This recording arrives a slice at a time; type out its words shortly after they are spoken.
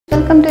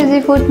Welcome to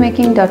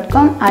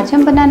easyfoodmaking.com। आज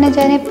हम बनाने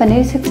जा रहे हैं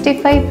पनीर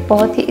 65।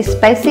 बहुत ही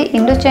स्पाइसी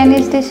इंडो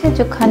चाइनीज़ डिश है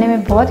जो खाने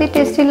में बहुत ही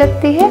टेस्टी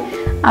लगती है।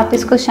 आप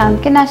इसको शाम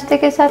के नाश्ते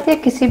के साथ या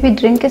किसी भी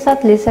ड्रिंक के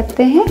साथ ले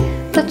सकते हैं।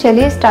 तो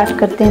चलिए स्टार्ट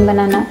करते हैं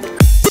बनाना।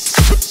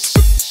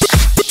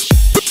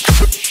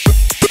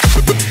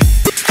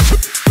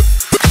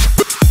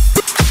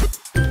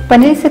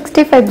 पनीर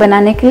 65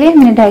 बनाने के लिए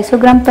हमने 250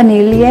 ग्राम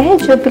पनीर लिया है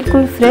जो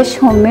बिल्कुल फ्रेश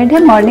होममेड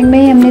है। मॉर्निंग में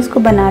ही हमने इसको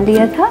बना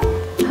लिया था।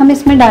 हम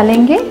इसमें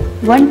डालेंगे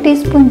 1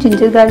 teaspoon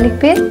ginger garlic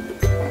paste,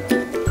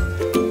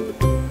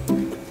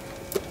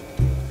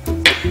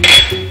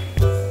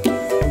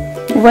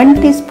 1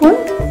 teaspoon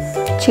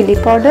chilli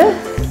powder,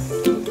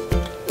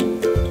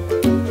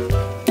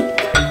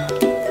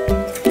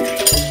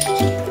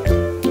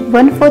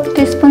 1/4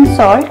 teaspoon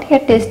salt या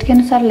टेस्ट के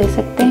अनुसार ले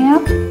सकते हैं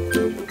आप।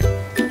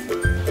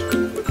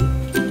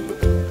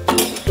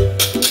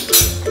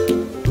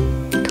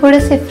 थोड़े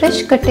से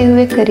फ्रेश कटे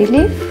हुए करी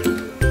लीफ।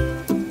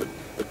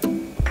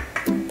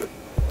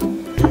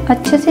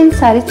 अच्छे से इन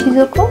सारी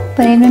चीज़ों को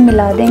पनीर में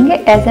मिला देंगे,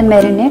 एज ए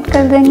मैरिनेट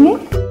कर देंगे।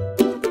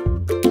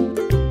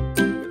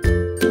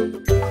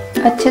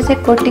 अच्छे से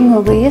कोटिंग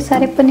हो गई है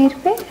सारे पनीर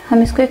पे।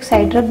 हम इसको एक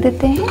साइड रख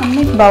देते हैं।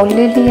 हमने एक बाउल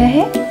ले लिया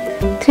है,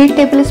 3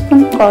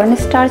 टेबलस्पून कॉर्न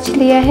स्टार्च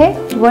लिया है,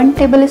 1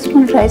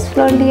 टेबलस्पून राइस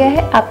फ्लोर लिया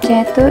है। आप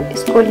चाहें तो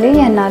इसको लें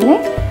या ना लें।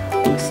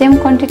 सेम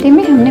क्वांटिटी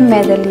में हमने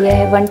मैदा लिया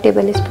है 1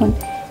 टेबलस्पून।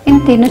 इन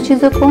तीनों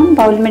चीज़ों को हम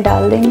बाउल में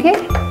डाल देंगे।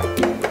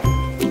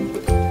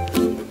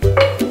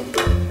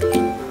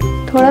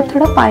 थोड़ा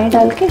थोड़ा पानी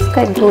डाल के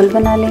इसका एक घोल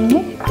बना लेंगे।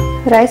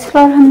 राइस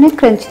फ्लोर हमने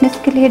क्रंचनेस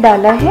के लिए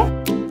डाला है।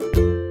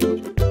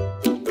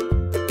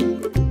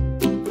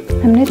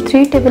 हमने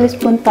 3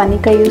 टेबलस्पून पानी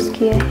का यूज़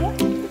किया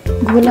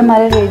है। घोल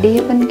हमारा रेडी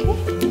है बनके।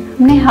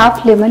 हमने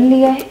हाफ लेमन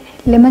लिया है,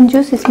 लेमन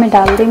जूस इसमें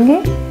डाल देंगे।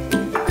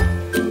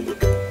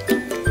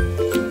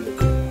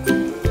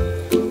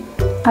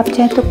 आप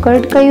चाहें तो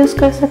कर्ड का यूज़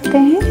कर सकते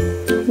हैं,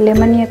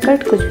 लेमन या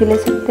कर्ड कुछ भी ले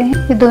सकते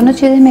हैं। ये दोनों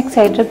चीज़ें हम एक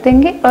साइड रख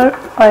देंगे और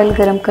ऑयल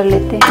गरम कर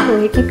लेते हैं।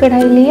 लोहे की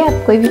कढ़ाई ली है,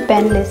 आप कोई भी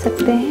पैन ले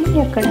सकते हैं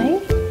या कढ़ाई।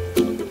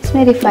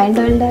 इसमें रिफाइंड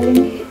ऑयल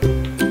डालेंगे।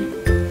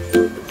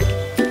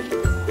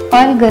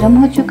 ऑयल गरम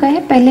हो चुका है।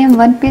 पहले हम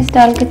 1 पीस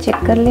डाल के चेक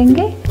कर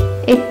लेंगे।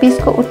 एक पीस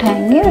को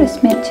उठाएंगे और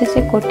इसमें अच्छे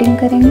से कोटिंग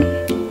करेंगे।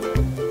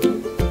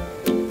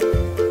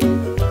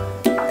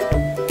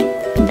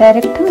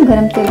 डायरेक्ट हम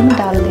गरम तेल में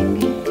डाल देंगे।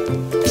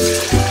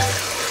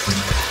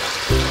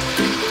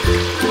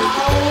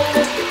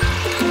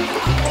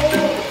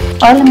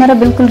 ऑयल हमारा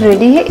बिल्कुल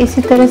रेडी है।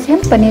 इसी तरह से हम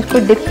पनीर को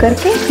डिप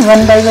करके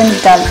 1 बाय 1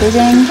 डालते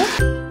जाएंगे।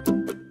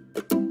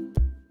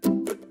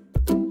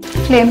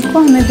 फ्लेम को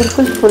हमें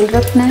बिल्कुल फुल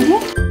रखना है।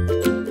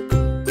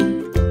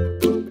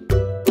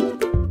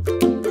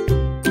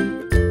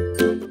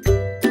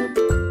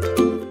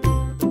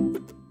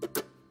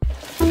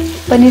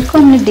 पनीर को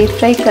हमने डीप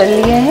फ्राई कर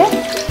लिया है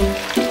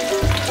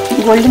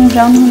गोल्डन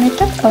ब्राउन होने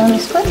तक। अब हम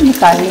इसको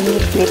निकाल लेंगे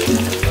प्लेट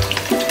में।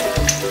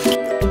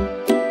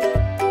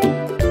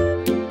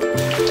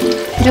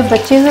 जो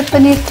बचे हुए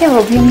पनीर थे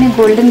वो भी हमने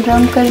गोल्डन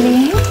ब्राउन कर लिए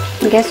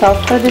हैं। गैस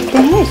ऑफ कर देते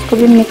हैं। इसको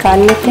भी हम निकाल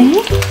लेते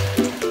हैं।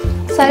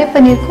 सारे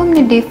पनीर को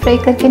हमने डीप फ्राई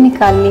करके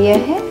निकाल लिया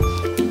है।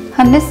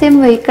 हमने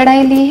सेम वही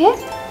कढ़ाई ली है।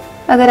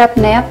 अगर आप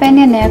नया पैन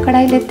या नया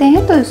कढ़ाई लेते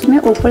हैं तो इसमें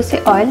ऊपर से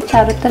ऑयल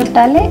चारों तरफ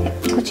डालें,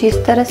 कुछ इस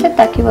तरह से,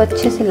 ताकि वो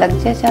अच्छे से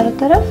लग जाए चारों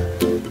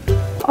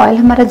तरफ। ऑयल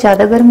हमारा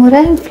ज़्यादा गर्म हो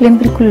रहा है, फ्लेम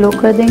बिल्कुल लो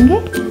कर देंगे।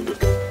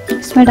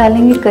 इसमें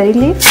डालेंगे करी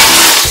लीफ,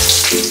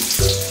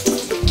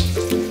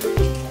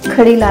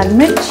 खड़ी लाल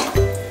मिर्च,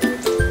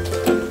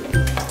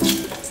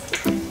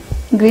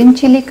 ग्रीन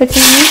चिली कटी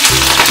हुई,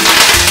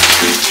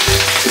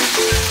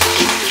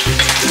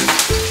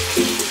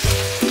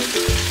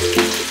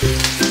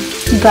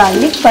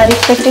 गार्लिक बारीक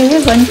कटे हुए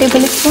 1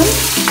 टेबलस्पून,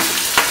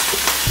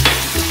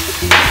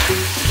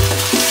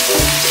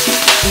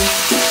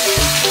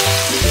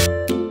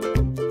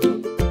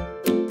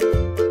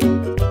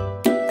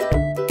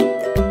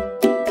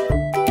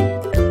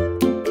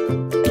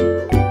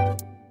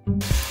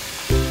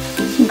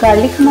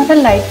 गार्लिक हमारा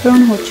लाइट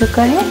ब्राउन हो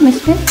चुका है। हम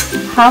इसमें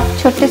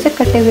हाफ छोटे से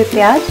कटे हुए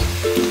प्याज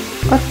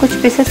और कुछ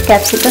पीसेस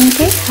कैप्सिकम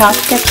के,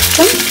 हाफ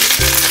कैप्सिकम,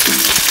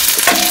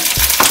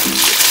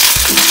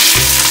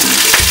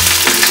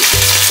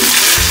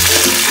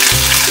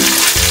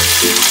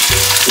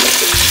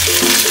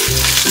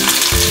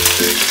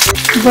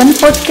 वन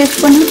 1/4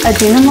 टीस्पून हम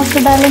अजीनोमोटो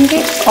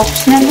डालेंगे।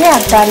 ऑप्शनल है,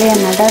 आप डालें या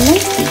ना डालें।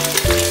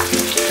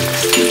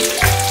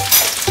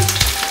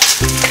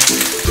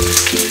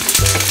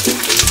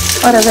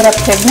 और अगर आप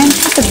प्रेग्नेंट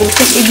हैं तो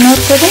बिल्कुल इग्नोर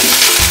करें।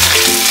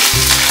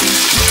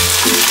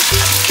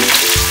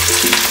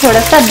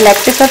 थोड़ा सा ब्लैक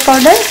पेपर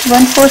पाउडर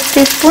 1/4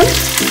 टीस्पून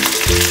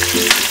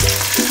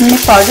हमने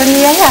पाउडर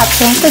लिया है। आप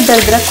चाहें तो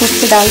दरदरा कूट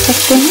के डाल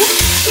सकते हैं।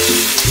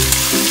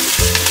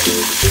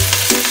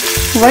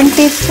 1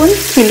 टीस्पून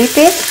चिली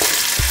पेस्ट,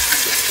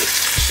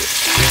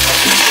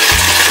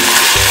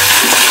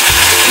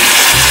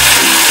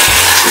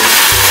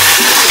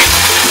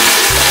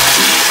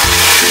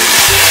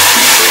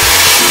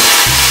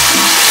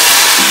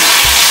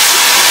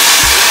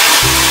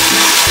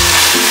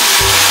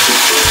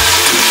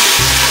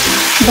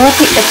 बहुत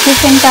ही अच्छी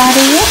सेंट आ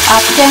रही है।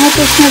 आप चाहें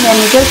तो इसमें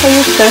विनेगर का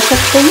यूज़ कर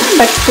सकते हैं,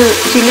 बट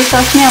चिली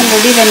सॉस में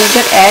ऑलरेडी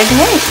विनेगर ऐड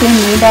है इसलिए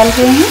नहीं डाल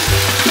रहे हैं।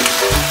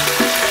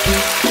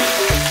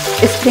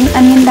 स्प्रिंग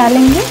अनियन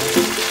डालेंगे,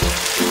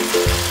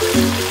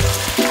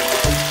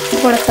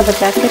 थोड़ा सा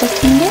बचा के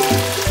रखेंगे।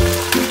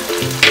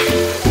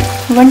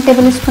 1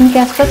 टेबलस्पून के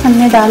आसपास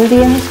हमने डाल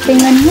दिया है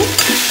स्प्रिंग अनियन।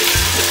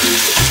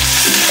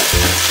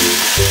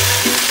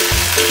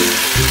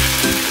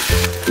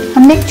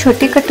 हमने एक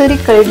छोटी कटोरी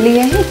कर्ड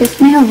लिया है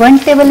जिसमें हम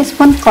 1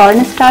 टेबलस्पून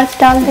कॉर्न स्टार्च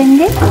डाल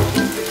देंगे।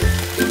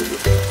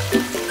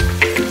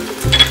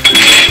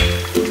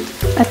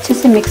 अच्छे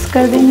से मिक्स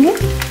कर देंगे।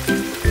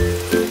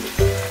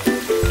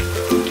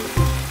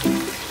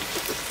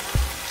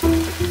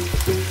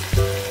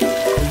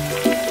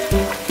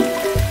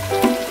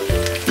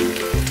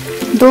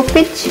 दो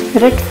pinch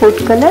red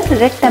food colour,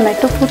 red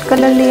tomato food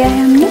colour लिया है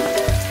हमने।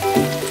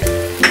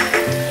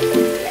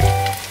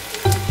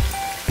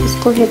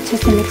 इसको भी अच्छे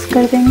से मिक्स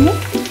कर देंगे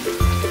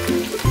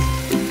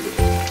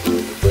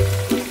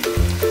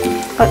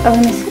और अब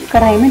हम इसे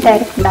कढ़ाई में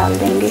डायरेक्ट डाल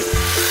देंगे।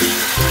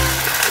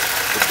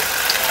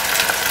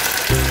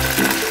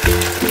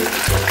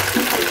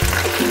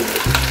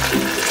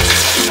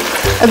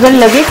 अगर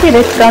लगे कि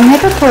रेड कम है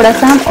तो थोड़ा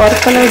सा हम और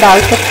कलर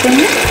डाल सकते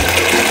हैं।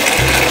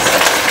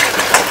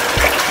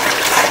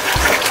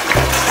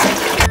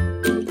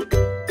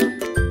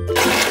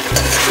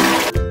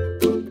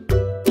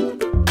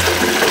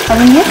 अब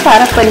हम ये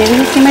सारा पनीर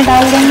इसी में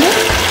डाल देंगे।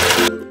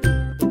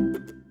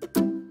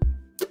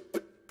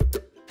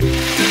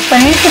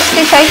 पनीर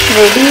 65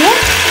 रेडी है,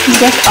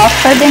 गैस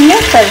ऑफ कर देंगे।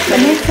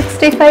 पनीर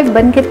 65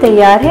 बन के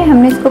तैयार है।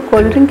 हमने इसको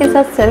कोल्ड ड्रिंक के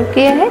साथ सर्व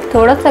किया है।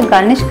 थोड़ा सा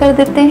गार्निश कर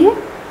देते हैं,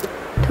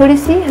 थोड़ी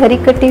सी हरी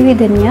कटी हुई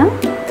धनिया,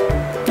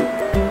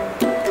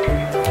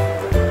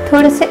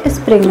 थोड़े से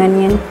स्प्रिंग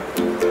अनियन।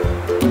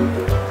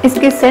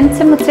 इसके सेंट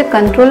से मुझसे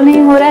कंट्रोल नहीं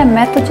हो रहा है,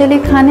 मैं तो चली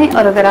खाने।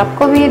 और अगर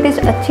आपको भी ये डिश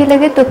अच्छी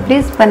लगे तो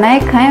प्लीज़ बनाए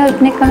खाएं और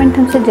अपने कमेंट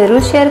हमसे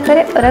ज़रूर शेयर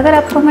करें। और अगर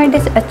आपको हमारी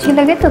डिश अच्छी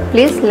लगे तो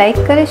प्लीज़ लाइक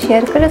करें,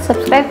 शेयर करें,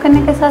 सब्सक्राइब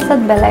करने के साथ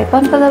साथ बेल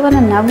आइकॉन को दबाना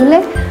ना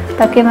भूलें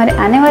ताकि हमारे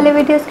आने वाले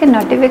वीडियोज़ के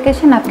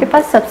नोटिफिकेशन आपके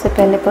पास सबसे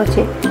पहले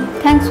पहुँचे।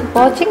 Thanks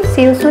for watching,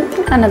 C you soon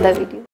in another video.